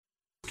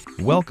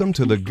Welcome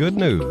to the Good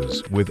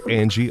News with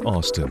Angie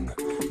Austin.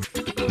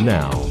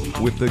 Now,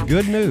 with the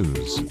good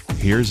news,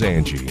 here's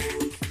Angie.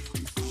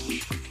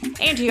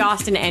 Angie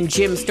Austin and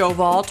Jim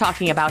Stovall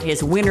talking about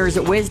his Winner's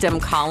Wisdom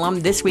column.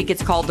 This week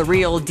it's called The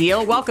Real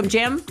Deal. Welcome,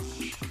 Jim.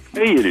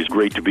 Hey, it is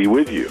great to be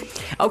with you.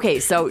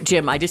 Okay, so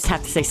Jim, I just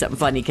have to say something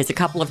funny because a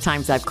couple of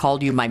times I've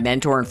called you my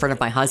mentor in front of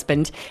my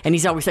husband, and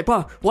he's always like,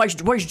 "Well, why's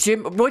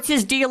Jim? What's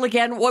his deal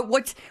again?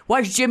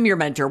 Why's Jim your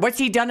mentor? What's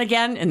he done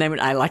again?" And then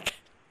I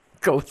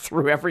go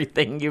through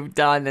everything you've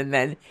done, and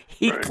then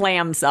he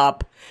clams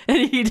up,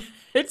 and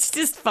it's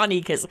just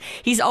funny because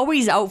he's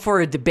always out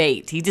for a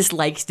debate. He just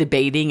likes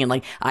debating,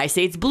 and I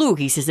say it's blue,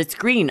 he says it's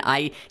green.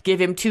 I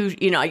give him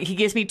he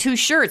gives me two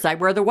shirts. I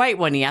wear the white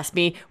one. He asks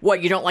me,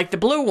 "What, you don't like the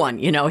blue one?"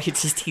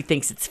 It's just, he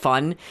thinks it's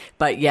fun.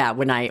 But yeah,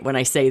 when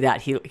I say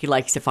that, he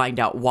likes to find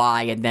out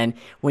why, and then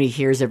when he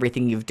hears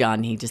everything you've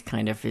done, he just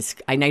kind of is.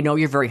 And I know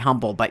you're very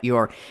humble, but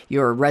your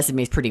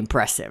resume is pretty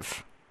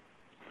impressive.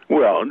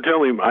 Well,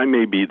 tell him I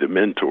may be the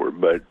mentor,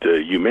 but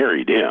you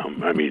married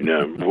him. I mean,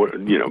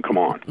 come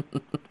on.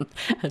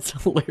 That's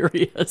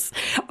hilarious.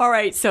 All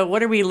right, so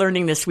what are we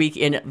learning this week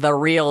in The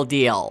Real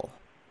Deal?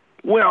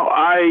 Well,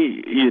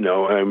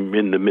 I'm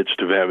in the midst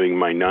of having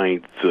my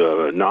ninth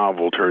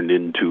novel turned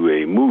into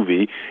a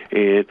movie,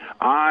 and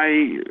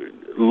I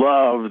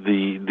love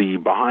the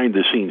behind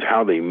the scenes,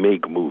 how they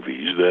make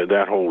movies,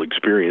 that whole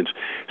experience.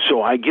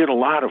 So I get a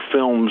lot of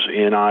films,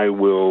 and I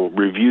will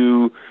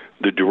review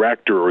the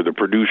director or the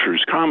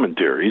producer's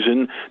commentaries.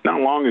 And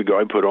not long ago,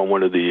 I put on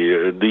one of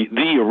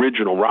the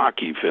original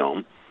Rocky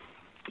film,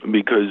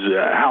 because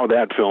how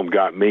that film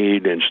got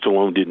made, and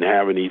Stallone didn't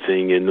have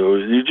anything, and it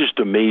was just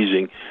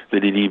amazing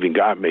that it even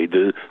got made.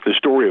 The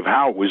story of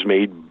how it was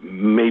made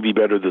may be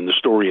better than the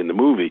story in the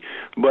movie,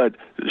 but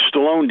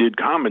Stallone did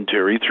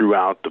commentary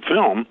throughout the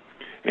film,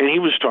 and he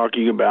was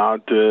talking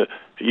about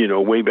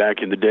way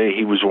back in the day,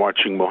 he was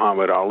watching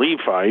Muhammad Ali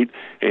fight,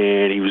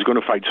 and he was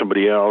going to fight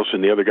somebody else,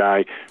 and the other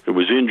guy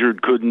was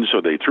injured, couldn't, so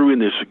they threw in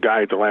this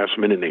guy at the last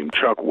minute named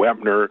Chuck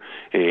Wepner,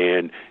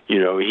 and,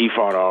 he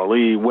fought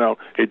Ali. Well,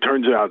 it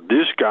turns out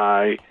this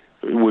guy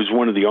was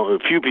one of the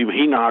few people.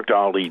 He knocked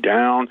Ali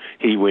down.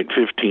 He went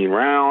 15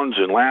 rounds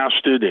and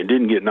lasted and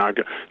didn't get knocked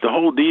out. The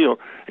whole deal.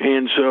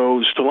 And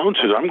so Stallone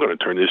says, "I'm going to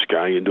turn this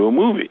guy into a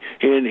movie."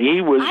 And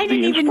he was I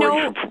didn't even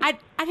know.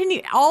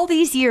 All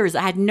these years,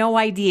 I had no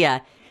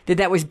idea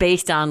that was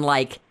based on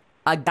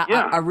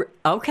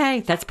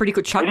okay, that's pretty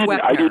good. Chuck Wepner.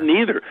 I didn't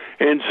either.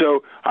 And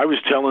so I was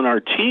telling our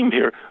team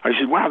here, I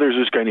said, "Wow, there's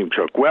this guy named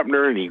Chuck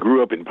Wepner, and he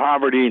grew up in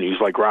poverty, and he's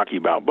like Rocky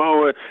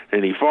Balboa,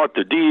 and he fought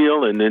the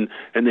deal, and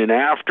then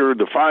after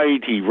the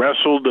fight, he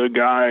wrestled a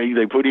guy.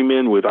 They put him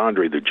in with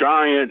Andre the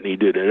Giant, and he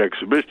did an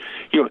exhibition.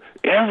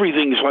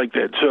 Everything's like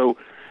that." So,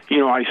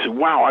 I said,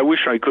 "Wow, I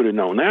wish I could have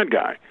known that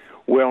guy."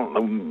 Well,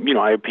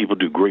 I have people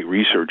do great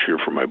research here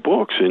for my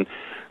books, and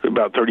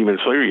about 30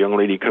 minutes later, a young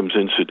lady comes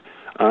in and said,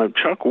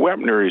 "Chuck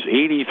Wepner is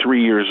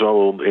 83 years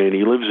old, and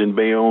he lives in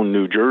Bayonne,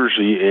 New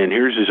Jersey, and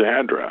here's his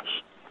address."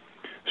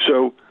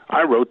 So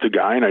I wrote the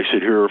guy, and I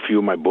said, "Here are a few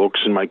of my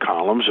books and my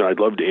columns, and I'd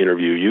love to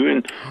interview you."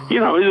 And, it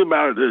was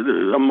about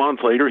a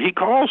month later, he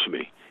calls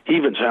me. He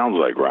even sounds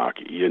like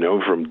Rocky,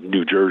 from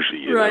New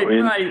Jersey.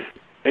 Right.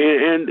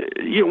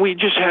 And we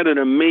just had an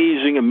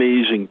amazing,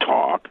 amazing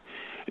talk.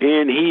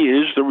 And he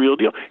is the real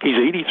deal. He's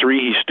 83.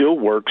 He still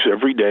works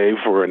every day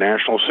for a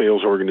national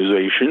sales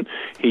organization.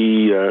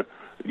 He,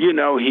 he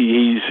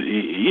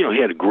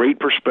had a great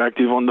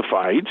perspective on the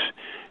fights,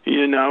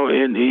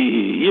 and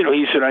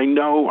he said, "I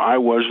know I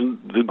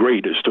wasn't the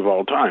greatest of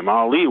all time.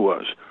 Ali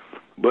was,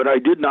 but I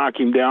did knock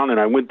him down, and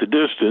I went the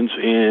distance,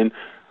 and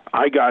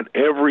I got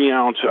every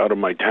ounce out of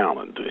my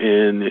talent."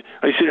 And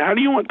I said, "How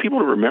do you want people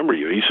to remember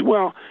you?" He said,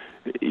 "Well,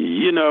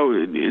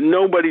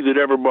 nobody that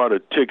ever bought a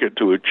ticket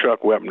to a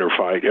Chuck Wepner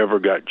fight ever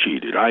got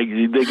cheated.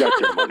 They got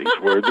their money's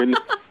worth." And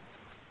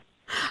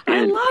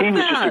I love he was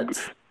that.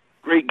 just a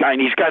great guy,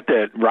 and he's got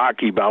that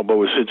Rocky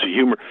Balboa sense of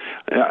humor.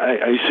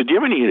 I said, "Do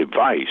you have any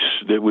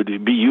advice that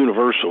would be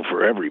universal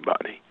for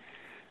everybody?"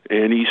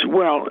 And he said,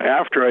 "Well,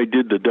 after I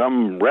did the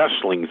dumb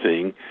wrestling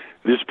thing,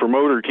 this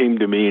promoter came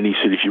to me, and he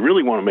said, 'If you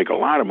really want to make a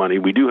lot of money,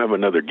 we do have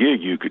another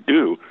gig you could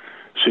do.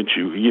 Since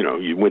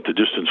you went the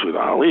distance with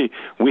Ali,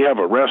 we have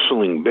a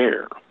wrestling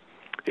bear,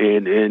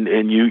 and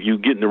you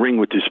get in the ring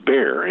with this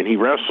bear, and he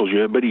wrestles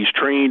you, but he's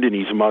trained and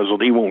he's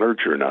muzzled. He won't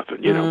hurt you or nothing,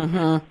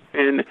 Mm-hmm.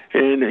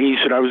 And he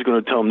said, I was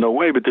going to tell him no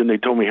way, but then they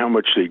told me how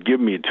much they'd give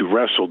me to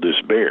wrestle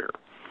this bear.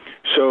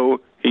 So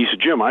he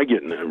said, "Jim, I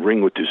get in the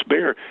ring with this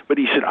bear," but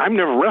he said, "I've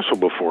never wrestled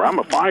before. I'm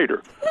a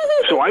fighter."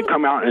 So I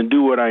come out and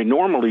do what I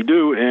normally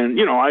do, and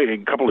a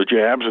couple of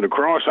jabs and a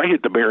cross, I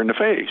hit the bear in the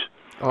face.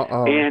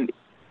 Uh-oh.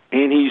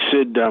 And he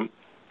said, the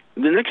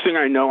next thing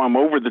I know, I'm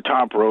over the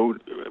top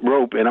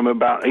rope, and I'm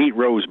about 8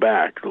 rows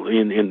back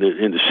in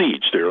the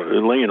seats.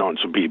 They're laying on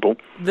some people.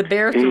 The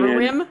bear threw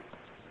him?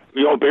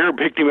 Bear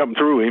picked him up and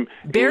threw him.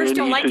 Bears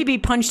don't like to be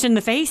punched in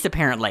the face,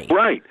 apparently.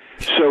 Right.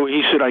 So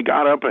he said, I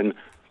got up and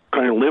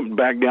kind of limped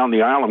back down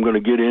the aisle. I'm going to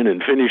get in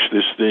and finish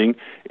this thing.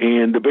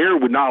 And the bear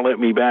would not let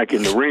me back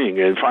in the ring.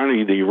 And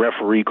finally, the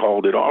referee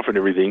called it off and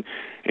everything.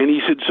 And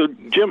he said, so,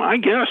 Jim, I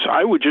guess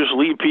I would just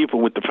leave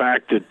people with the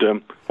fact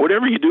that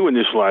whatever you do in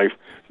this life,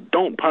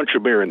 don't punch a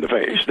bear in the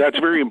face. That's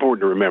very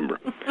important to remember.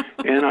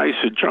 And I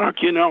said, Chuck,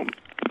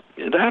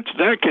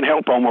 that can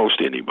help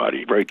almost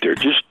anybody right there.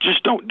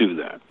 Just don't do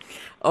that.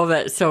 Oh,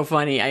 that's so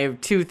funny. I have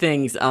two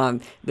things.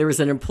 There was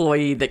an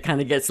employee that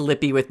kind of gets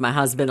lippy with my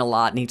husband a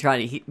lot,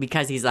 and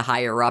because he's a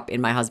higher up in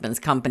my husband's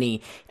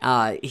company,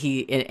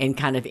 and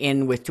kind of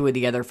in with two of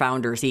the other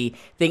founders, he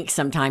thinks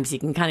sometimes he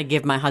can kind of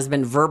give my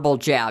husband verbal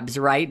jabs,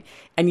 right?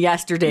 And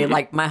yesterday,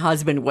 like, my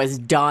husband was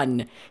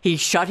done. He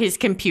shut his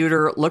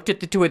computer, looked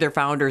at the two other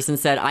founders, and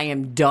said, I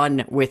am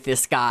done with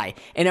this guy.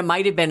 And it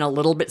might have been a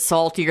little bit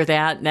saltier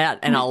than that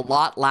and a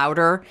lot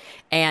louder.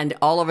 And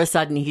all of a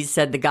sudden, he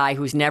said the guy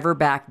who's never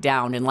backed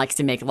down and likes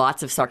to make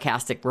lots of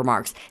sarcastic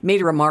remarks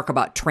made a remark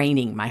about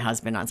training my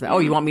husband on something. Oh,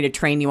 you want me to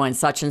train you on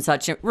such and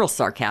such? Real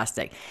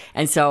sarcastic.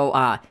 And so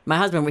my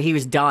husband, he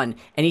was done.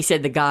 And he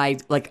said the guy,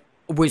 like,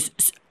 was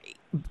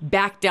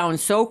backed down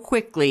so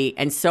quickly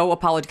and so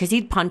apologetic because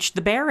he'd punched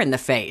the bear in the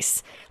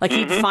face. Like,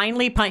 he'd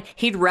finally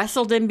he'd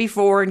wrestled him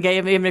before and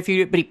gave him a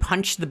few, but he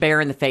punched the bear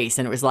in the face,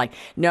 and it was like,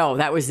 no,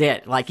 that was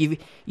it. Like,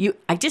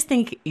 I just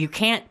think you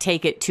can't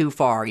take it too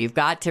far. You've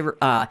got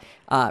to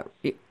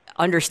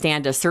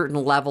understand a certain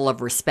level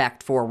of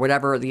respect for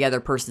whatever the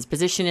other person's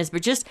position is,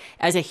 but just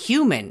as a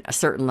human, a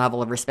certain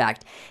level of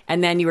respect.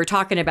 And then you were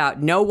talking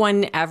about no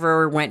one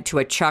ever went to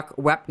a Chuck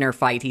Wepner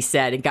fight, he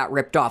said, and got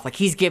ripped off. Like,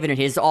 he's given it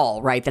his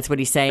all, right? That's what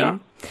he's saying?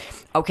 Yeah.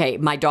 Okay,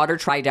 my daughter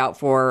tried out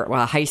for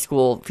a high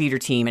school theater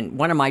team, and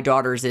one of my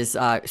daughters is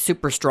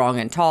super strong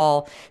and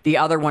tall. The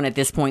other one at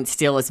this point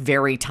still is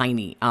very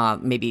tiny,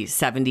 maybe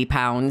 70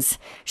 pounds.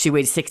 She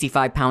weighed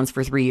 65 pounds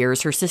for 3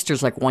 years. Her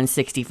sister's like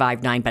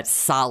 165.9, but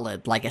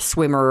solid, like a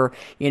swimmer,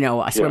 and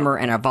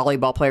a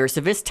volleyball player.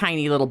 So this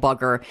tiny little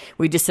bugger,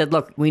 we just said,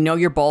 look, we know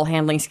your ball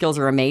handling skills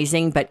are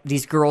amazing, but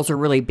these girls are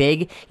really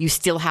big. You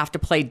still have to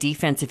play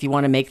defense if you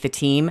want to make the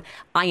team.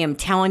 I am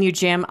telling you,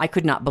 Jim, I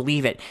could not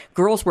believe it.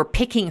 Girls were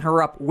picking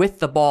her up with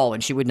the ball,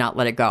 and she would not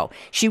let it go.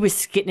 She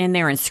was getting in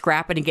there and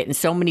scrapping and getting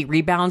so many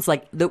rebounds,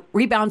 like the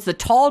rebounds the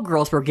tall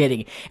girls were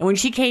getting. And when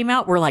she came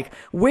out, we're like,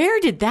 where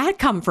did that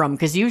come from?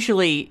 Because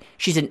usually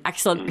she's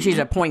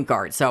a point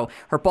guard. So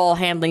her ball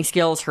handling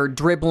skills, her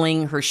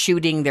dribbling, her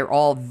shooting, they're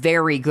all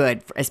very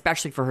good,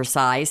 especially for her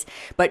size.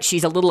 But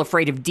she's a little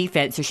afraid of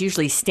defense, so she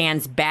usually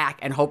stands back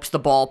and hopes the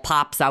ball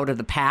pops out of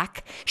the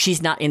pack.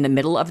 She's not in the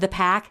middle of the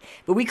pack.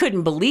 But we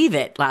couldn't believe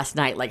it last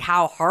night, like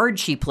how hard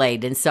she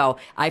played. And so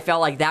I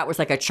felt like that was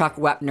like a Chuck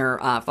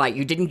Wepner fight.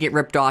 You didn't get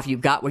ripped off. You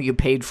got what you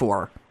paid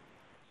for.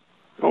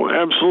 Oh,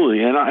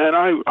 absolutely. And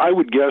I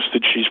would guess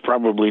that she's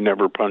probably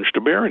never punched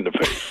a bear in the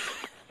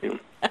face. And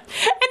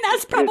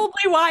that's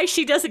probably why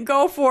she doesn't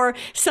go for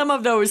some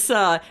of those,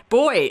 some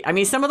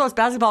of those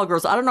basketball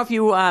girls. I don't know if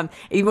you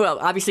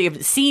obviously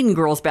have seen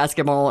girls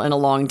basketball in a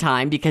long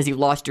time because you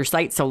lost your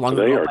sight so long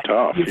ago. They are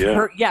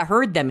tough,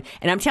 heard them.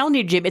 And I'm telling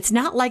you, Jim, it's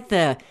not like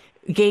the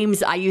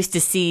games I used to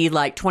see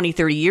like 20,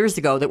 30 years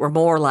ago that were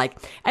more like,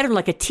 I don't know,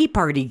 like a tea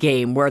party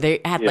game where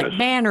they had like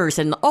manners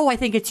and, I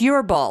think it's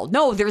your ball.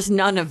 No, there's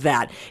none of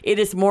that. It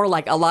is more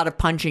like a lot of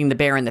punching the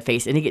bear in the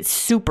face, and it gets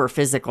super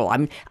physical.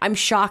 I'm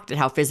shocked at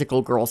how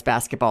physical girls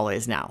basketball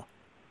is now.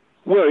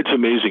 Well, it's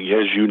amazing.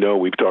 As you know,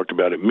 we've talked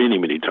about it many,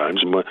 many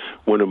times.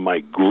 One of my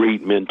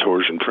great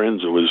mentors and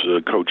friends was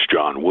Coach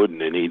John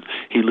Wooden, and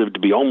he lived to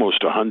be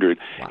almost 100,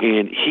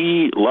 and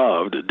he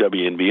loved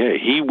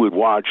WNBA. He would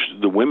watch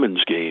the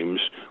women's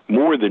games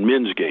more than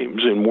men's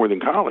games and more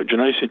than college.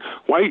 And I said,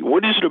 "Why?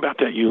 What is it about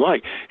that you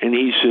like?" And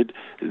he said,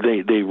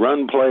 "They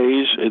run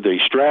plays, they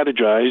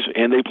strategize,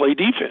 and they play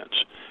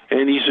defense."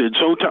 And he said,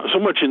 so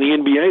much in the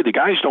NBA, the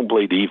guys don't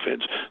play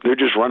defense. They're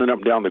just running up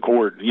and down the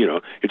court.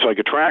 It's like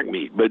a track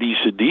meet. But he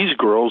said these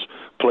girls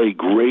play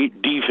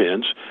great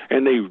defense,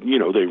 and they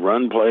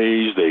run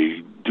plays,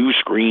 they do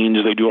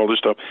screens, they do all this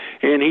stuff.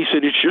 And he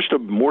said it's just a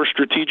more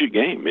strategic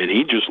game, and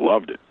he just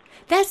loved it.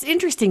 That's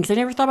interesting, because I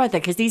never thought about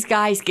that, because these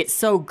guys get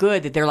so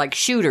good that they're like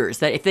shooters,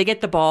 that if they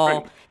get the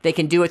ball, they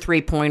can do a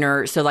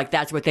three-pointer. So, like,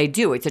 that's what they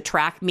do. It's a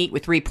track meet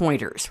with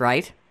three-pointers,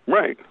 right?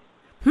 Right.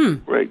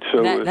 Right,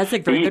 so that's a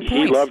very good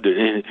point. He loved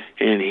it,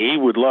 and he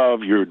would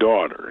love your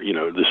daughter,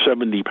 the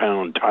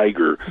 70-pound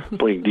tiger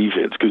playing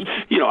defense. Because,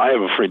 I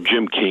have a friend,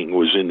 Jim King,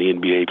 was in the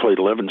NBA, played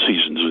 11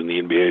 seasons in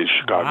the NBA,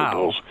 Chicago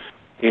Bulls,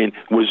 and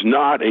was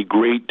not a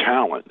great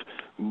talent.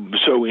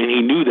 So, and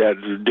he knew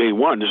that day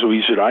one. So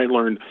he said, I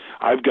learned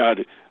I've got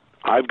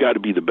to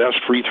be the best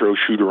free throw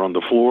shooter on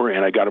the floor,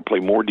 and I got to play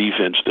more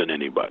defense than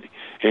anybody.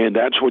 And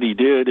that's what he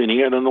did, and he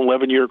had an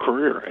 11-year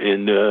career.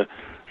 And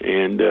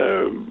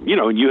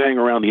you hang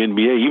around the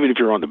NBA, even if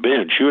you're on the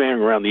bench, you hang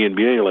around the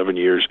NBA 11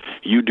 years,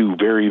 you do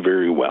very,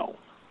 very well.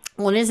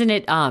 Well, and isn't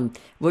it,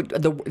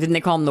 didn't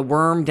they call him the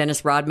Worm,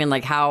 Dennis Rodman?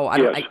 Like how,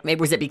 maybe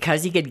was it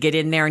because he could get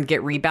in there and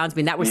get rebounds? I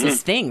mean, that was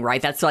his thing,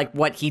 right? That's like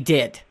what he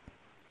did.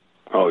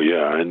 Oh,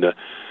 yeah. And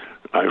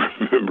I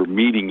remember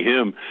meeting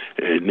him,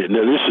 and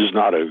now this is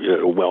not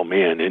a well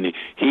man, and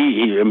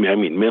he I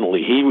mean,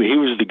 mentally, he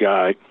was the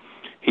guy.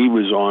 He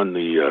was on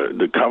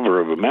the cover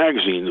of a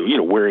magazine,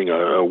 wearing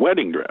a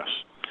wedding dress,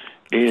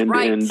 and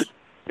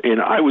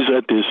and I was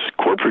at this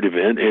corporate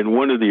event, and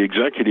one of the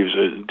executives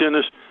said,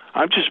 "Dennis,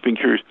 I've just been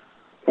curious,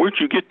 where'd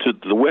you get to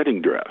the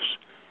wedding dress?"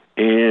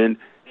 And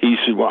he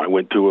said, "Well, I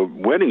went to a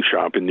wedding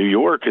shop in New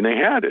York, and they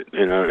had it,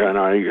 and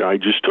I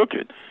just took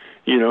it."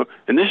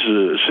 And this is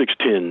a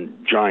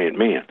 6'10" giant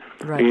man.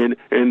 Right.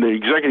 And the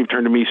executive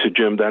turned to me and said,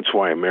 "Jim, that's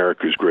why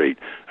America's great.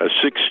 A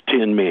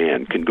 6'10"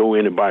 man can go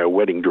in and buy a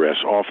wedding dress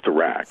off the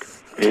rack,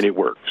 and it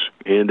works."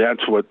 And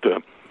that's what...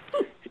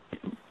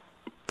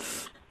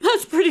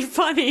 That's pretty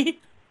funny.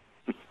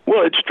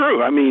 Well, it's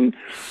true. I mean,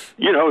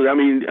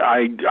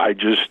 I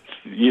just,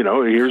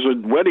 here's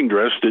a wedding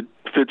dress that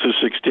fits a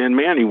 6'10"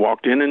 man. He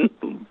walked in and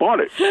bought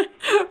it.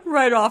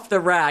 Right off the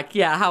rack.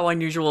 Yeah, how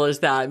unusual is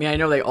that? I mean, I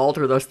know they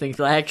alter those things,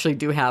 but I actually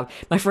do have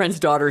my friend's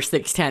daughter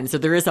 6'10", so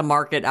there is a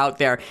market out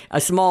there, a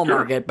small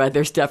market, but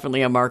there's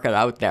definitely a market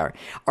out there.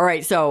 All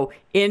right, so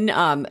in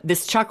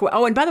this Chuck...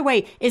 Oh, and by the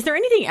way, is there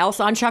anything else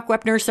on Chuck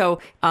Wepner? So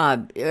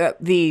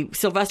the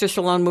Sylvester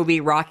Stallone movie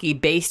Rocky,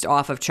 based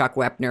off of Chuck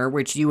Wepner,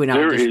 which you and I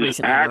just recently There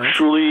is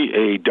actually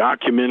a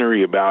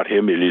documentary about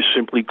him. It is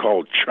simply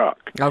called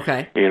Chuck.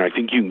 Okay. And I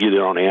think you can get it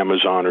on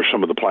Amazon or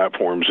some of the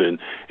platforms, and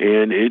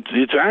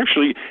it's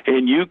actually,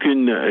 and you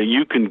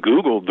can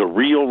Google the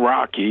real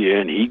Rocky,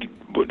 and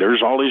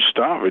there's all his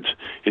stuff.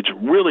 It's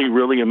really,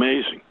 really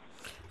amazing.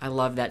 I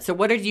love that. So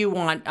what did you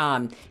want,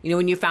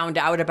 when you found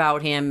out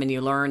about him and you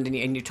learned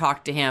and you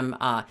talked to him,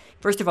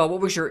 first of all, what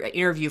was your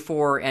interview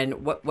for,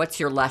 and what's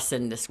your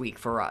lesson this week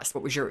for us?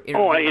 What was your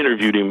interview? I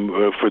interviewed him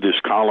for this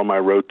column I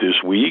wrote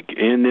this week,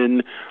 and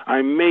then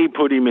I may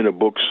put him in a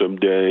book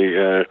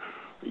someday,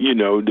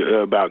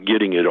 about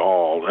getting it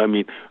all. I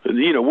mean,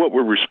 what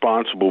we're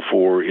responsible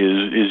for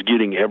is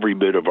getting every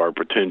bit of our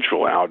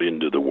potential out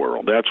into the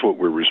world. That's what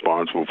we're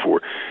responsible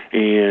for.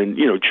 And,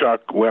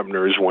 Chuck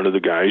Wepner is one of the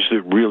guys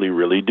that really,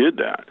 really did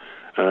that.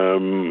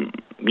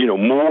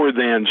 More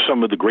than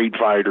some of the great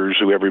fighters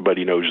who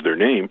everybody knows their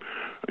name,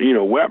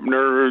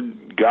 Wepner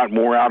got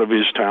more out of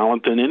his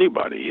talent than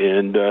anybody,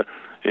 and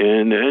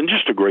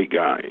just a great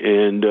guy.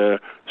 And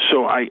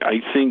so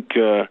I think...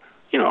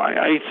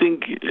 I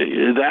think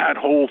that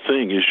whole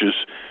thing is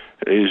just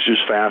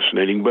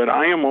fascinating. But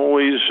I am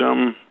always,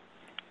 something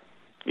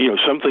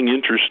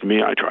interests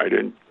me. I try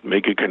to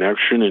make a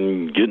connection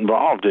and get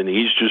involved. And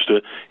he's just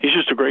a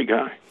great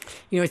guy.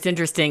 It's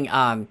interesting.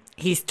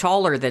 He's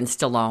taller than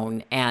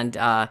Stallone, and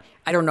I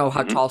don't know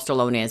how tall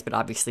Stallone is, but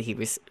obviously he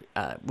was.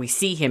 We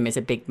see him as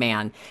a big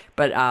man.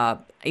 But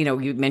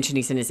you mentioned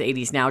he's in his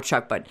 80s now,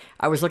 Chuck. But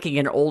I was looking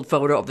at an old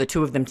photo of the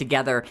two of them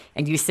together,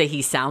 and you say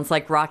he sounds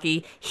like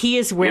Rocky. He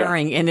is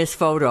wearing in this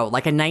photo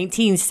like a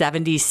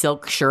 1970s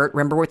silk shirt.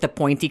 Remember, with the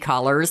pointy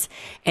collars,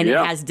 and it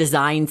has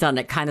designs on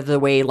it, kind of the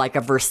way like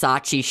a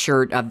Versace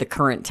shirt of the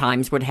current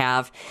times would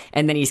have.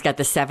 And then he's got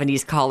the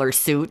 70s collar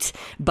suit,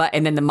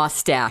 and then the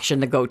mustache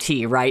and the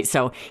goatee, right?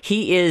 So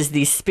he is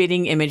the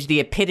spitting image, the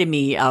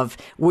epitome of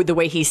the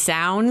way he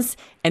sounds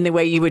and the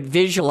way you would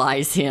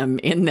visualize him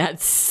in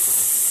that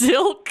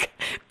silk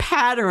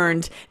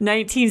patterned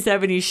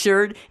 1970s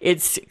shirt.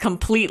 It's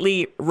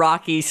completely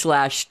Rocky /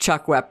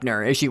 Chuck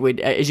Wepner as you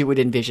would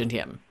envision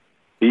him.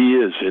 He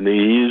is, and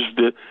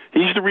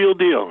he's the real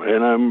deal.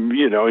 And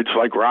it's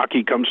like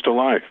Rocky comes to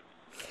life.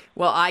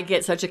 Well, I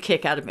get such a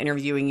kick out of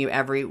interviewing you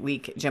every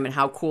week, Jim, and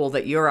how cool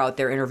that you're out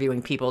there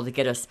interviewing people to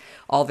get us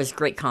all this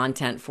great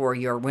content for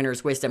your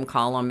Winner's Wisdom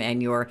column,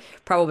 and you're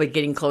probably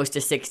getting close to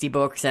 60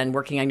 books and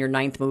working on your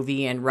 9th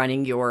movie and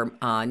running your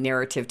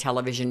narrative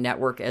television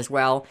network as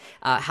well.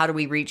 How do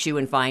we reach you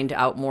and find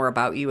out more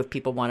about you if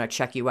people want to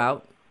check you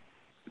out?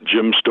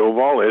 Jim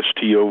Stovall,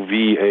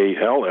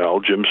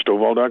 Stovall,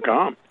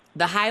 JimStovall.com.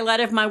 The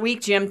highlight of my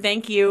week, Jim.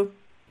 Thank you.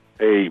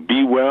 Hey,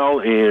 be well,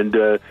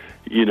 and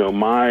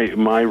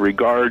my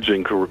regards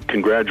and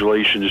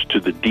congratulations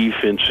to the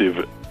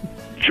defensive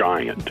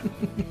giant.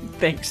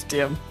 Thanks,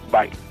 Jim.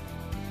 Bye.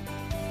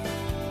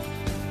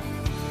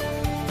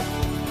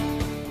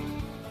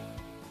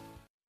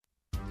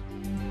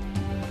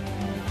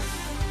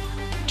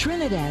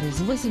 Trinidad is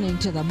listening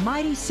to the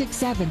Mighty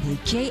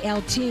 670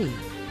 KLT.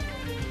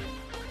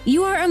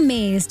 You are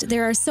amazed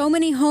there are so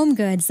many home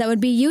goods that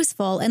would be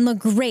useful and look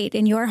great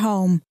in your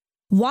home.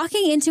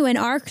 Walking into an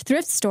ARC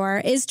thrift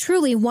store is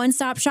truly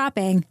one-stop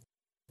shopping.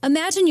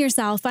 Imagine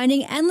yourself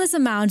finding endless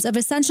amounts of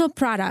essential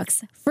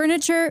products,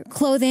 furniture,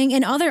 clothing,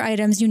 and other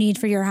items you need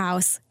for your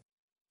house.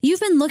 You've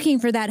been looking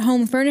for that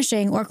home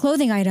furnishing or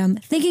clothing item,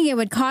 thinking it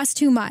would cost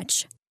too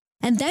much.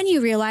 And then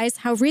you realize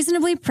how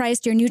reasonably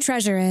priced your new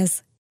treasure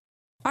is.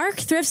 ARC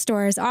thrift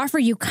stores offer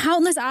you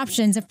countless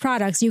options of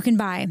products you can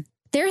buy.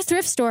 Their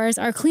thrift stores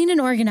are clean and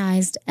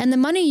organized, and the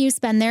money you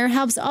spend there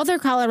helps other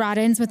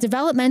Coloradans with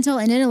developmental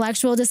and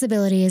intellectual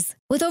disabilities.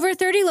 With over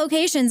 30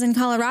 locations in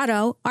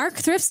Colorado, ARC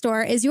Thrift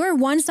Store is your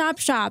one-stop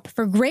shop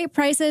for great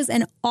prices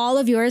and all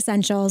of your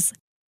essentials.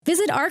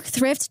 Visit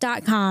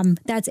arcthrift.com.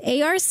 That's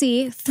ARC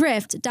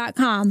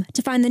thrift.com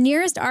to find the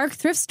nearest ARC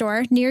thrift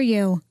store near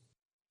you.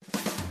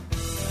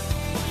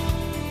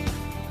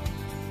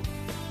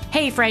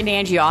 Hey, friend,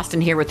 Angie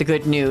Austin here with the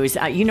good news.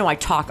 I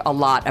talk a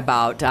lot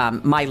about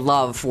my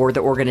love for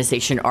the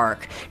organization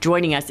ARC.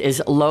 Joining us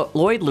is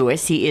Lloyd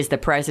Lewis. He is the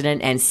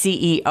president and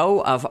CEO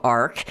of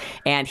ARC,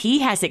 and he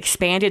has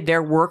expanded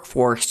their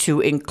workforce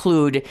to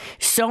include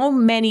so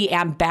many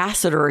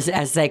ambassadors,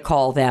 as they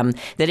call them,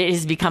 that it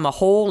has become a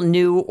whole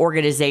new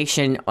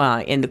organization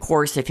in the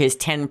course of his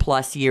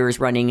 10-plus years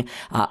running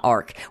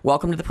ARC.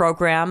 Welcome to the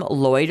program,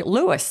 Lloyd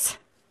Lewis.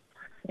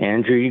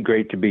 Angie,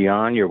 great to be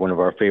on. You're one of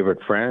our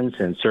favorite friends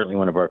and certainly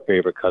one of our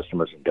favorite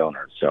customers and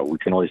donors. So we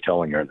can always tell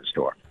when you're in the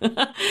store.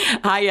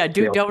 I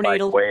do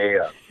donate way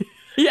up.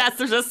 Yes,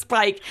 there's a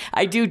spike.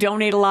 I do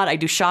donate a lot. I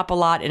do shop a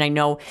lot. And I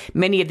know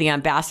many of the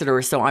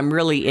ambassadors. So I'm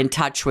really in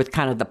touch with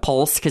kind of the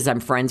pulse because I'm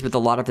friends with a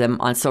lot of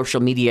them on social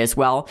media as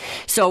well.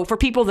 So for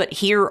people that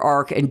hear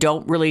ARC and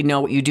don't really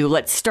know what you do,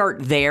 let's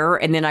start there.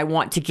 And then I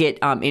want to get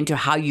into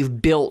how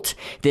you've built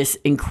this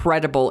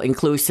incredible,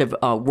 inclusive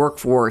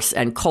workforce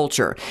and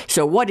culture.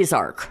 So what is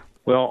ARC?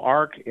 Well,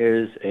 ARC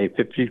is a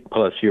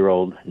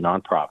 50-plus-year-old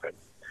nonprofit.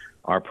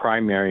 Our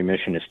primary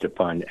mission is to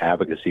fund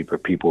advocacy for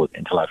people with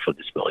intellectual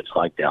disabilities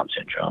like Down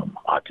syndrome,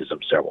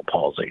 autism, cerebral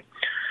palsy.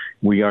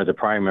 We are the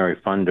primary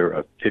funder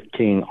of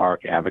 15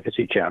 ARC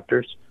advocacy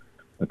chapters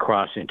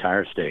across the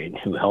entire state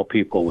who help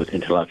people with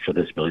intellectual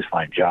disabilities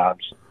find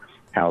jobs,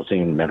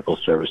 housing, medical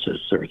services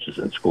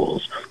in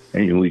schools.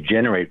 And we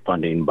generate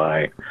funding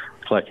by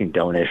collecting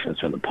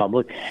donations from the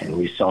public and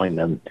reselling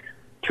them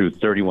through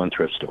 31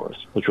 thrift stores,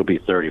 which will be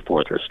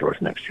 34 thrift stores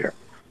next year.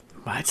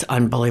 That's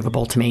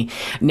unbelievable to me.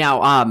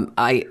 Now,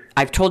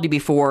 I've told you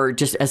before,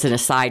 just as an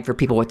aside for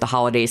people with the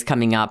holidays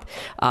coming up,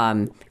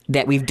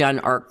 that we've done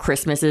our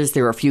Christmases.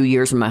 There were a few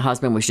years when my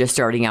husband was just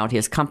starting out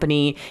his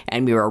company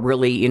and we were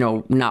really,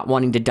 not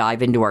wanting to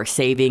dive into our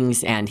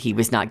savings, and he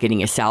was not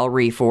getting a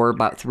salary for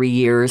about 3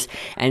 years.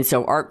 And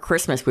so our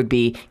Christmas would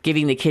be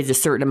giving the kids a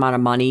certain amount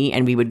of money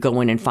and we would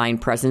go in and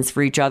find presents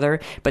for each other.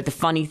 But the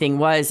funny thing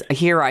was,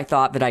 here I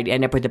thought that I'd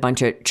end up with a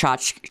bunch of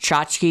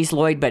tchotchkes,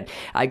 Lloyd, but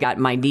I got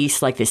my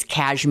niece like this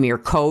cashmere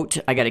coat.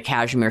 I got a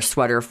cashmere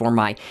sweater for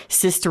my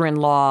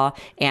sister-in-law.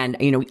 And,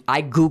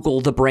 I Google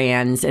the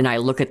brands and I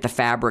look at the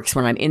fabrics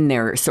when I'm in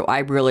there. So I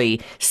really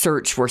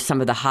search for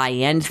some of the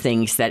high-end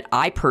things that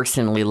I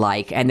personally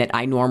like and that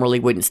I normally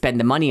wouldn't spend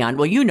the money on.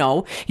 Well,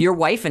 your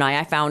wife and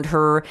I found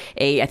her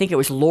I think it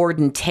was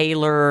Lord &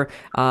 Taylor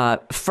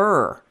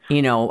fur.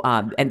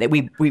 And that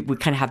we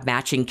kind of have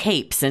matching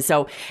capes. And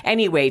so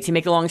anyway, to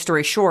make a long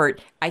story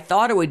short, I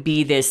thought it would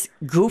be this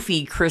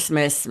goofy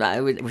Christmas.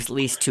 It was at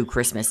least 2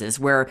 Christmases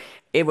where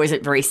it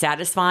wasn't very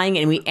satisfying.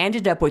 And we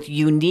ended up with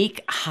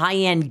unique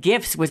high-end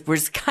gifts, which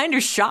was kind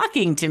of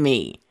shocking to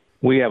me.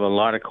 We have a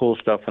lot of cool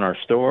stuff in our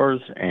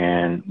stores,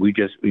 and we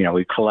just,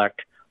 we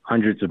collect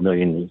hundreds of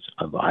millions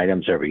of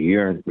items every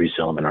year and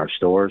resell them in our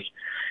stores.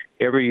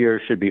 Every year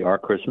should be our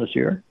Christmas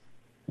year.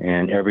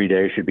 And every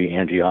day should be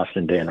Angie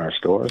Austin Day in our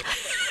stores.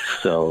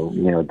 So,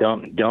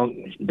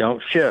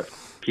 don't shift.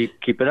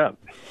 Keep it up.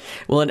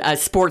 Well, and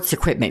sports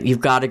equipment,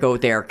 you've got to go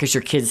there because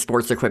your kids'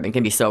 sports equipment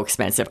can be so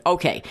expensive.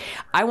 Okay,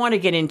 I want to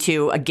get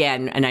into,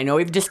 again, and I know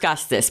we've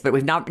discussed this, but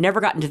we've never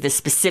gotten to the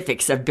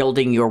specifics of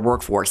building your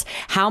workforce.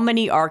 How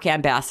many ARC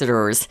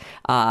ambassadors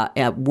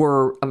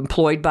were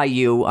employed by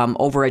you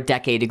over a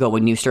decade ago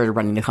when you started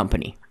running the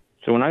company?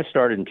 So when I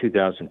started in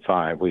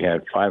 2005, we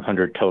had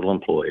 500 total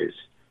employees.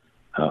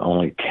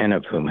 Only 10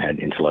 of whom had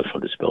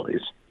intellectual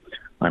disabilities.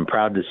 I'm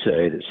proud to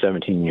say that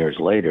 17 years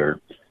later,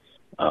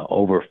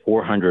 over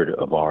 400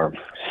 of our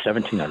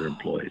 1,700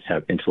 employees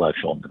have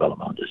intellectual and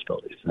developmental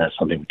disabilities, and that's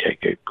something we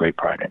take a great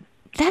pride in.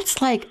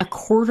 That's like a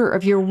quarter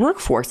of your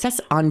workforce. That's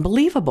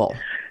unbelievable.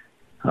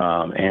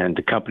 And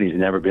the company's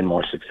never been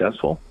more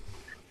successful,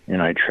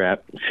 and I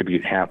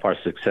attribute half our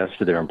success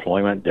to their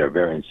employment. They're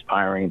very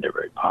inspiring. They're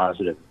very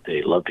positive.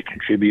 They love to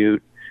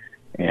contribute,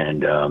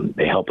 and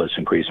they help us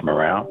increase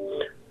morale,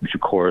 which,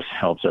 of course,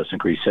 helps us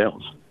increase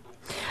sales.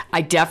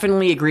 I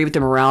definitely agree with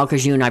the morale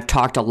because you and I've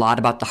talked a lot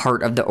about the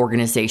heart of the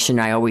organization.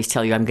 I always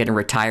tell you I'm going to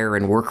retire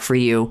and work for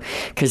you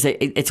because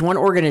it's one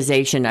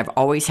organization I've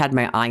always had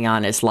my eye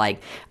on as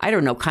like, I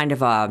don't know, kind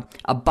of a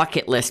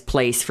bucket list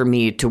place for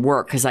me to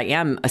work because I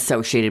am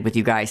associated with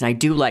you guys and I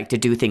do like to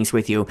do things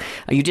with you.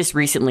 You just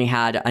recently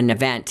had an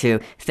event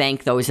to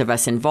thank those of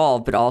us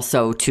involved, but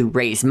also to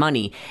raise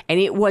money. And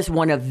it was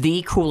one of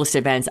the coolest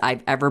events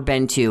I've ever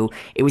been to.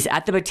 It was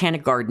at the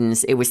Botanic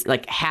Gardens. It was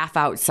like half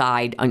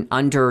outside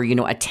under,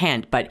 a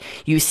tent, but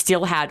you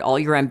still had all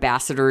your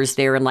ambassadors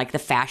there in like the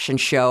fashion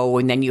show.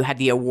 And then you had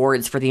the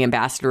awards for the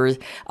ambassadors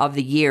of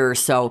the year.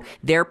 So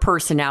their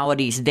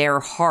personalities, their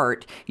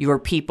heart, your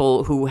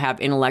people who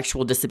have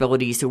intellectual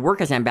disabilities who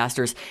work as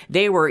ambassadors,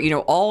 they were,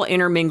 all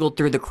intermingled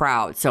through the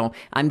crowd. So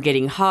I'm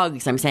getting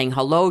hugs. I'm saying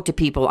hello to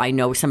people. I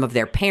know some of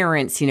their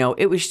parents,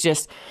 it was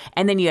just,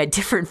 and then you had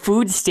different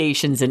food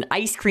stations and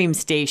ice cream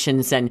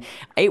stations. And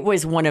it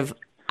was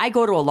I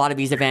go to a lot of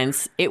these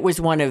events. It was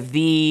one of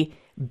the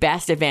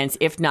best events,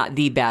 if not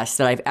the best,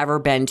 that I've ever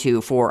been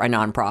to for a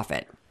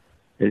nonprofit.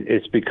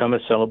 It's become a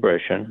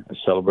celebration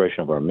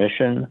of our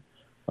mission,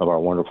 of our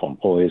wonderful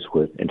employees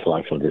with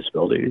intellectual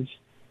disabilities.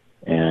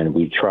 And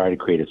we try to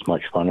create as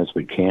much fun as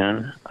we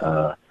can.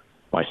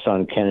 My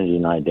son Kennedy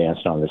and I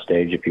danced on the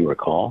stage, if you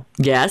recall.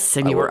 Yes,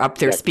 and you were up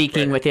there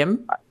speaking with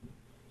him.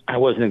 I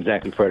wasn't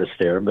exactly Fred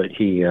Astaire, but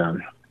he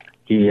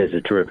is a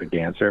terrific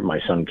dancer.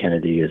 My son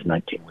Kennedy is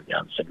 19 with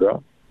Down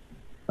syndrome.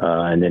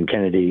 And then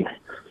Kennedy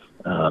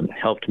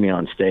helped me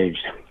on stage,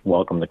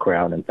 welcome the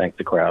crowd and thank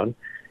the crowd.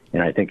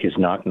 And I think his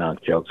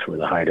knock-knock jokes were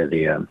the height of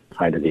the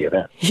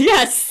event.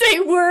 Yes, they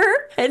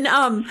were. And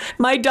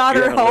my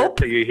daughter, Hope.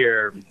 So you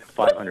hear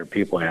 500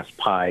 people ask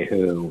pie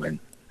who, and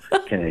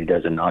Kennedy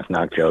does a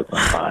knock-knock joke on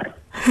pie.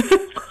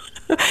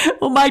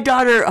 Well, my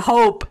daughter,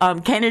 Hope,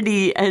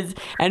 Kennedy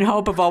and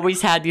Hope have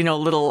always had,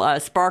 little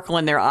sparkle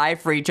in their eye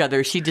for each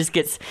other. She just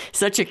gets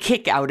such a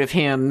kick out of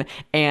him,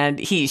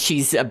 and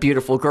she's a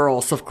beautiful girl.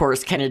 So, of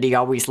course, Kennedy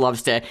always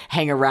loves to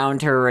hang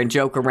around her and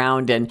joke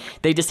around, and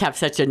they just have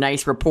such a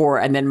nice rapport.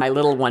 And then my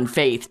little one,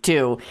 Faith,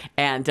 too.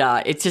 And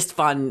it's just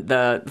fun.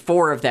 The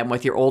four of them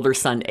with your older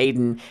son,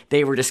 Aiden,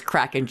 they were just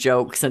cracking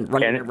jokes and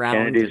running around.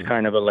 Kennedy's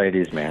kind of a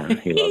ladies' man.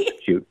 He loves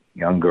cute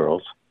young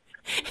girls.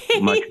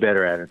 Much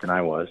better at it than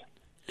I was.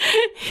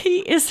 He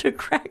is a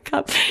crack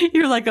up.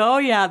 You're like, oh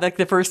yeah, like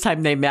the first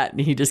time they met, and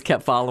he just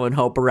kept following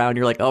Hope around.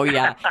 You're like, oh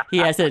yeah, he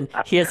has an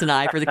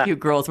eye for the cute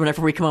girls.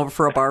 Whenever we come over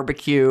for a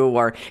barbecue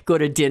or go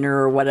to dinner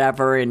or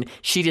whatever, and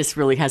she just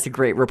really has a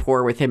great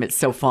rapport with him. It's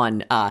so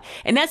fun,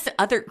 and that's the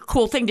other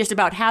cool thing just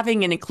about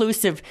having an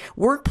inclusive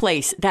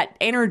workplace. That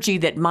energy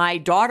that my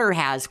daughter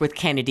has with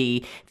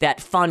Kennedy, that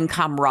fun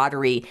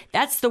camaraderie.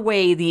 That's the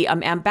way the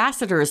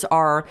ambassadors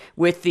are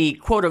with the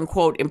quote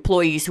unquote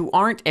employees who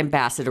aren't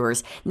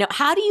ambassadors. Now,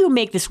 how do you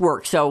make this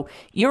work? So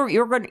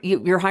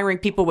you're hiring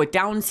people with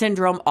Down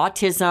syndrome,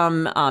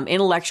 autism,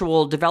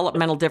 intellectual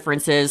developmental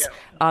differences.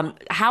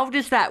 How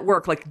does that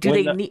work? Like,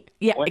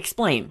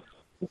 explain.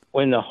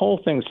 When the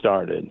whole thing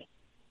started,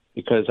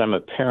 because I'm a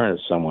parent of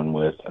someone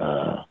with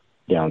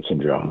Down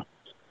syndrome,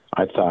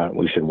 I thought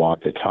we should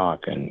walk the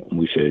talk and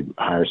we should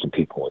hire some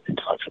people with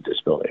intellectual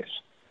disabilities.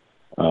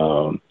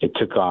 It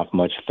took off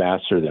much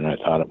faster than I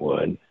thought it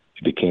would.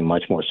 It became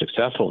much more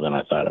successful than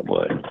I thought it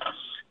would.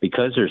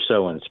 Because they're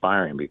so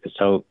inspiring,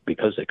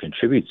 because they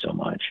contribute so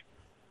much,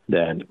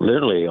 that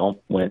literally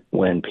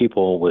when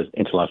people with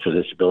intellectual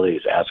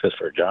disabilities ask us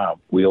for a job,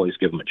 we always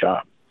give them a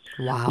job.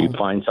 Wow. We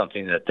find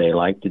something that they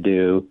like to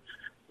do,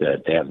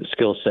 that they have the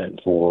skill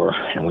set for,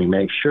 and we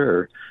make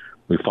sure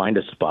we find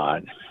a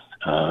spot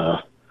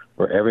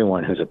where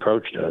everyone who's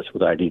approached us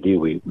with IDD,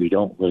 we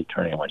don't really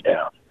turn anyone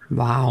down.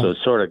 Wow. So it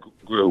sort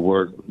of grew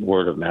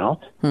word of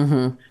mouth.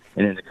 Mm-hmm.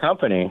 And in the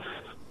company,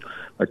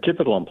 our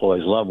typical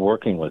employees love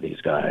working with these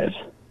guys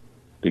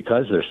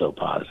because they're so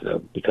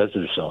positive, because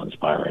they're so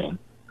inspiring,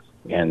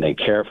 and they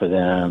care for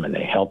them, and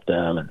they help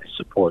them, and they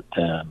support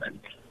them,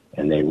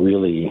 and they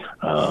really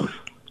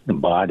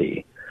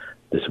embody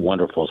this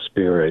wonderful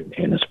spirit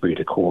and esprit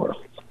de corps.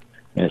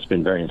 And it's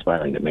been very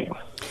inspiring to me.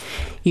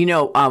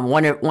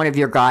 One of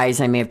your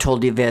guys, I may have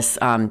told you this,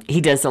 he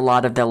does a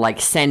lot of the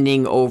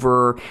sending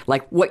over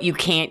what you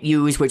can't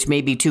use, which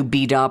may be too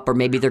beat up, or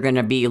maybe they're going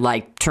to be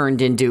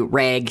turned into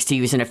rags to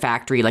use in a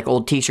factory, like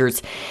old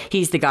T-shirts.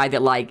 He's the guy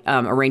that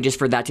arranges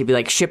for that to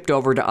be shipped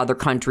over to other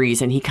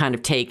countries, and he kind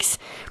of takes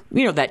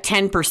that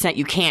 10%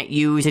 you can't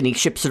use and he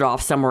ships it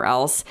off somewhere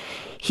else.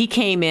 He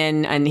came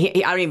in, and I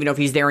don't even know if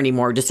he's there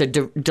anymore, just a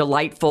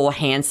delightful,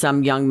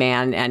 handsome young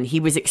man. And he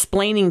was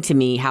explaining to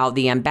me how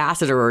the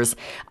ambassadors,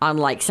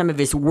 on some of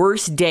his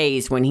worst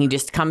days when he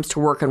just comes to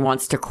work and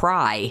wants to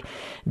cry,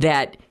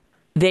 that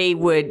they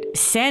would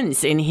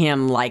sense in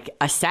him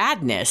a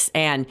sadness.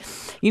 And,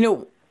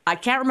 I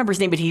can't remember his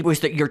name, but he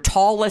was your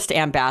tallest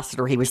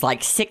ambassador. He was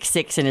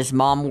 6'6", and his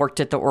mom worked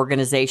at the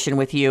organization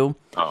with you.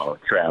 Oh,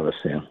 Travis,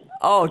 yeah.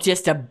 Oh,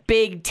 just a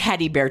big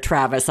teddy bear,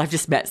 Travis. I've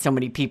just met so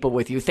many people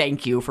with you.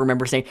 Thank you for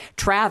remember saying.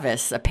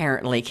 Travis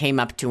apparently came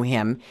up to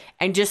him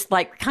and just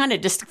kind of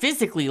just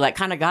physically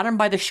kind of got him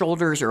by the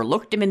shoulders or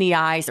looked him in the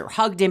eyes or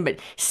hugged him, but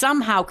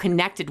somehow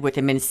connected with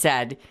him and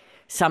said,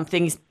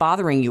 something's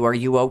bothering you. Are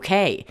you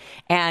okay?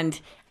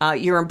 And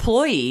your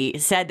employee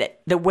said that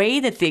the way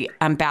that the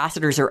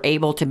ambassadors are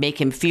able to make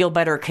him feel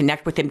better,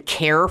 connect with him,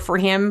 care for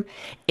him,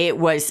 it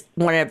was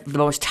one of the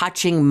most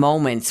touching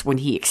moments when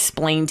he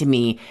explained to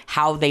me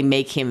how they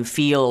make him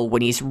feel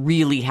when he's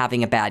really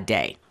having a bad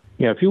day.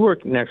 Yeah, if you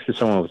work next to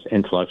someone with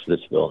intellectual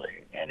disability,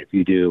 and if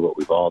you do what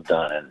we've all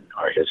done in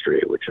our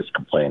history, which is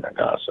complain or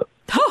gossip,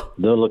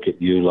 they'll look at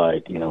you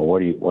like,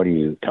 what are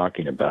you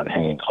talking about?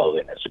 Hanging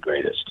clothing is the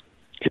greatest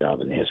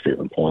job in the history of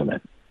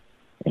employment.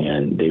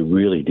 And they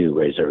really do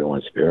raise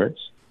everyone's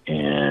spirits.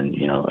 And,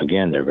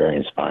 again, they're very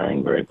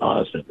inspiring, very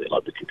positive. They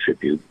love to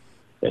contribute.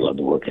 They love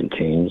to work in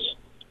teams.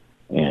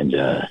 And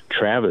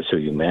Travis, who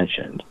you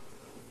mentioned,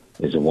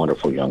 is a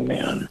wonderful young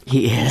man.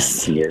 He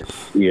is. He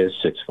is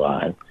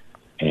 6'5".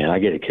 And I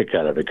get a kick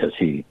out of it because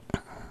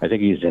I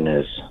think he's in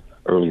his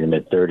early to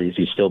mid-30s.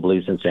 He still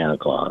believes in Santa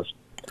Claus.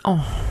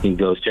 Oh. He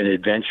goes to an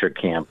adventure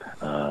camp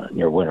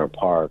near Winter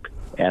Park,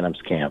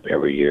 Adams Camp,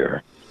 every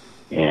year.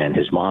 And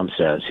his mom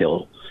says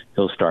he'll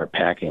start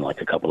packing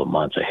like a couple of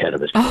months ahead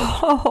of his kids.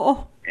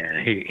 Oh.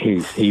 And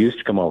he used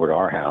to come over to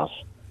our house,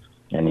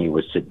 and he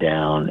would sit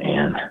down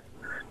and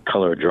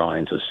color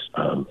drawings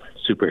of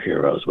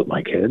superheroes with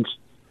my kids.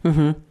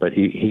 Mm-hmm. But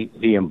he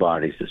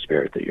embodies the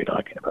spirit that you're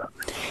talking about.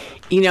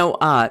 You know,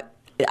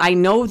 I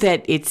know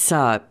that it's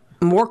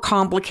more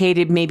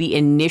complicated maybe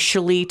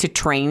initially to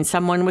train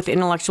someone with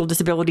intellectual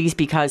disabilities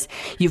because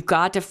you've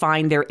got to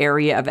find their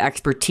area of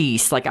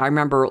expertise. Like I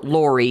remember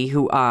Lori,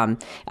 who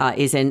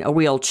is in a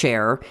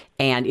wheelchair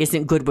and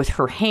isn't good with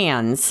her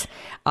hands.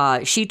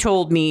 She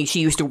told me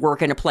she used to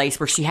work in a place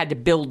where she had to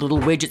build little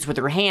widgets with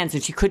her hands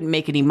and she couldn't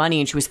make any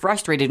money and she was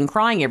frustrated and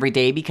crying every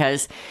day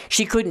because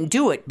she couldn't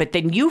do it. But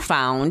then you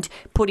found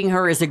putting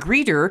her as a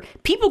greeter,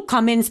 people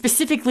come in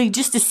specifically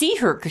just to see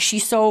her because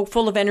she's so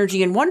full of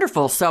energy and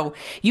wonderful. So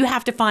you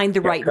have to find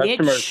the right niche.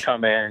 Customers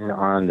come in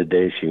on the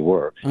day she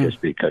works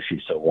just because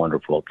she's so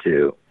wonderful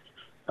to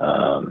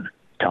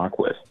talk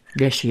with.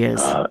 Yes, she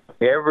is.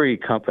 Every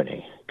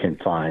company can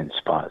find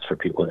spots for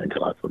people with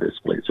intellectual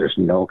disabilities. There's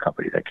no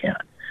company that can't.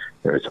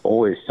 There's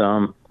always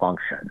some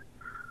function,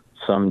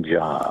 some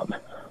job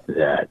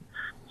that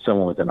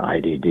someone with an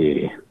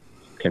IDD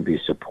can be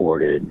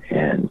supported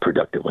and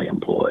productively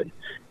employed.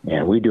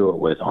 And we do it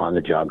with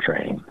on-the-job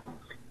training.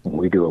 And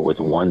we do it with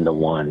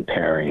one-to-one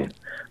pairing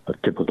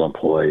of typical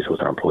employees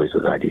with our employees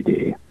with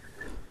IDD.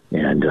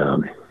 And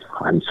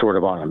I'm sort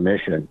of on a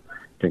mission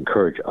to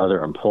encourage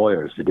other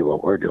employers to do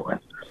what we're doing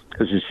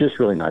because it's just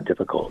really not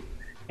difficult.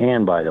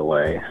 And by the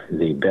way,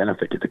 the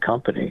benefit to the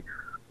company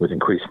with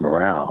increased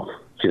morale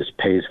just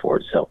pays for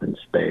itself in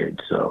spades.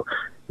 So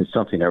it's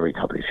something every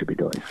company should be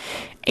doing.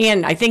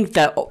 And I think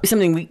that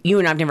something you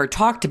and I've never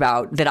talked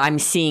about that I'm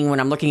seeing when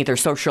I'm looking at their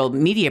social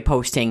media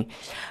posting,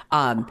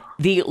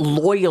 the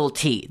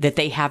loyalty that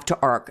they have to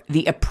ARC,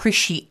 the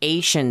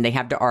appreciation they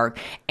have to ARC,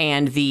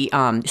 and the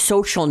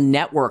social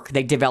network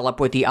they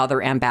develop with the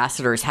other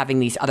ambassadors, having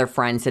these other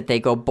friends that they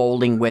go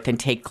bowling with and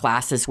take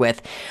classes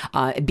with,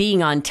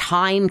 being on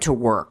time to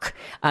work,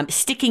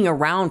 sticking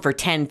around for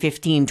 10,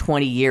 15,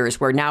 20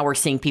 years, where now we're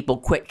seeing people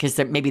quit because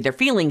maybe their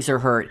feelings are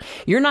hurt.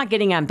 You're not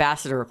getting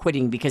ambassador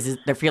quitting because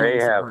their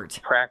feelings are hurt.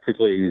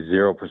 Practically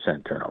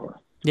 0% turnover.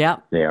 Yeah.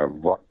 They are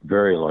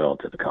very loyal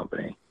to the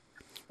company.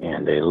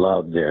 And they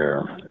love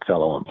their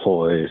fellow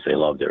employees. They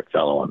love their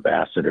fellow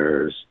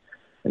ambassadors.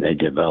 And they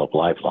develop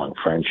lifelong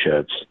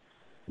friendships.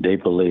 They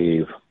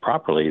believe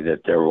properly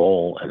that their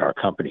role in our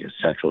company is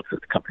central to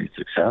the company's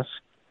success.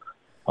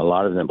 A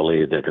lot of them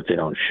believe that if they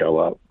don't show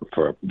up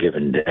for a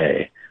given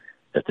day,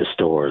 that the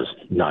store is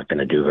not going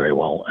to do very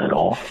well at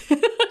all.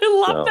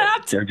 I love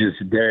that. They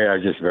are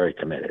just very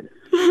committed.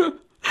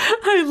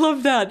 I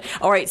love that.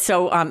 All right,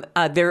 so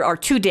there are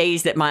 2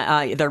 days that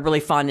they're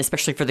really fun,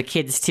 especially for the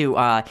kids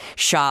to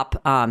shop.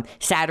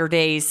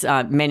 Saturdays,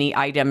 many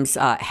items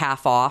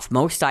half off,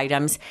 most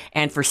items,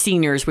 and for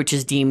seniors, which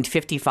is deemed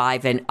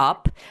 55 and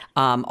up,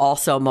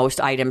 also most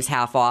items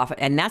half off,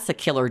 and that's a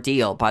killer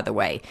deal, by the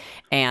way.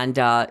 And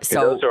so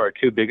those are our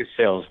two biggest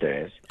sales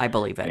days. I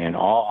believe it. And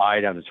all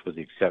items, with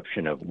the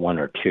exception of one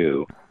or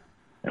two,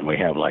 and we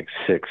have like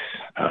 6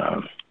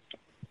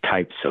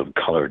 types of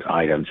colored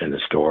items in the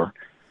store.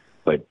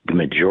 But the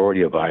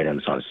majority of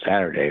items on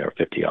Saturday are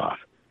 50 off.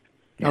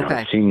 And okay.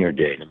 On Senior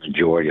Day, the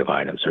majority of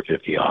items are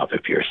 50 off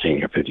if you're a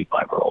senior,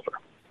 55 or older.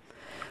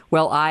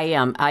 Well,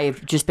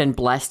 I've just been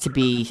blessed to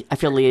be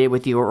affiliated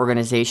with your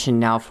organization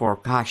now for,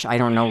 I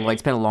don't know,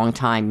 it's been a long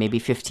time, maybe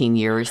 15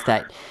 years.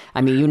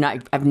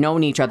 I've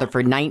known each other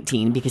for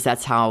 19 because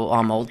that's how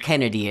old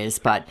Kennedy is.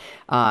 But,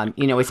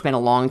 it's been a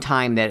long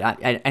time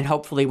and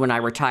hopefully when I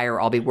retire,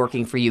 I'll be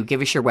working for you.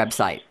 Give us your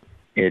website.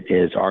 It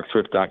is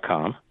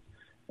arcthrift.com.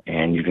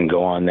 And you can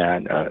go on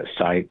that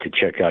site to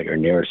check out your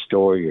nearest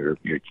store, your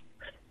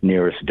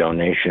nearest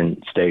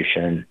donation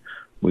station.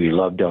 We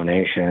love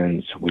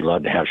donations. We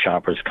love to have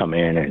shoppers come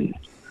in and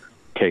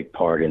take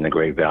part in the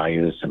great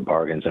values and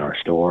bargains in our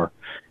store.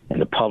 And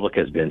the public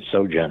has been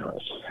so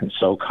generous and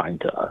so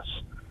kind to us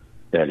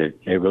that it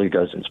really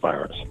does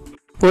inspire us.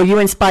 Well, you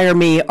inspire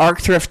me.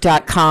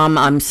 ArcThrift.com.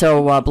 I'm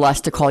so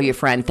blessed to call you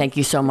friend. Thank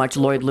you so much,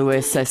 Lloyd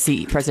Lewis,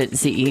 President and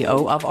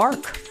CEO of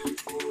ARC.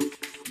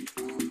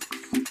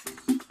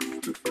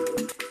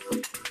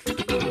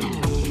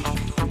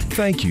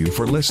 Thank you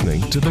for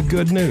listening to The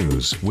Good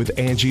News with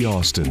Angie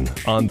Austin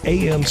on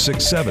AM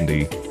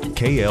 670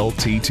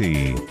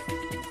 KLTT.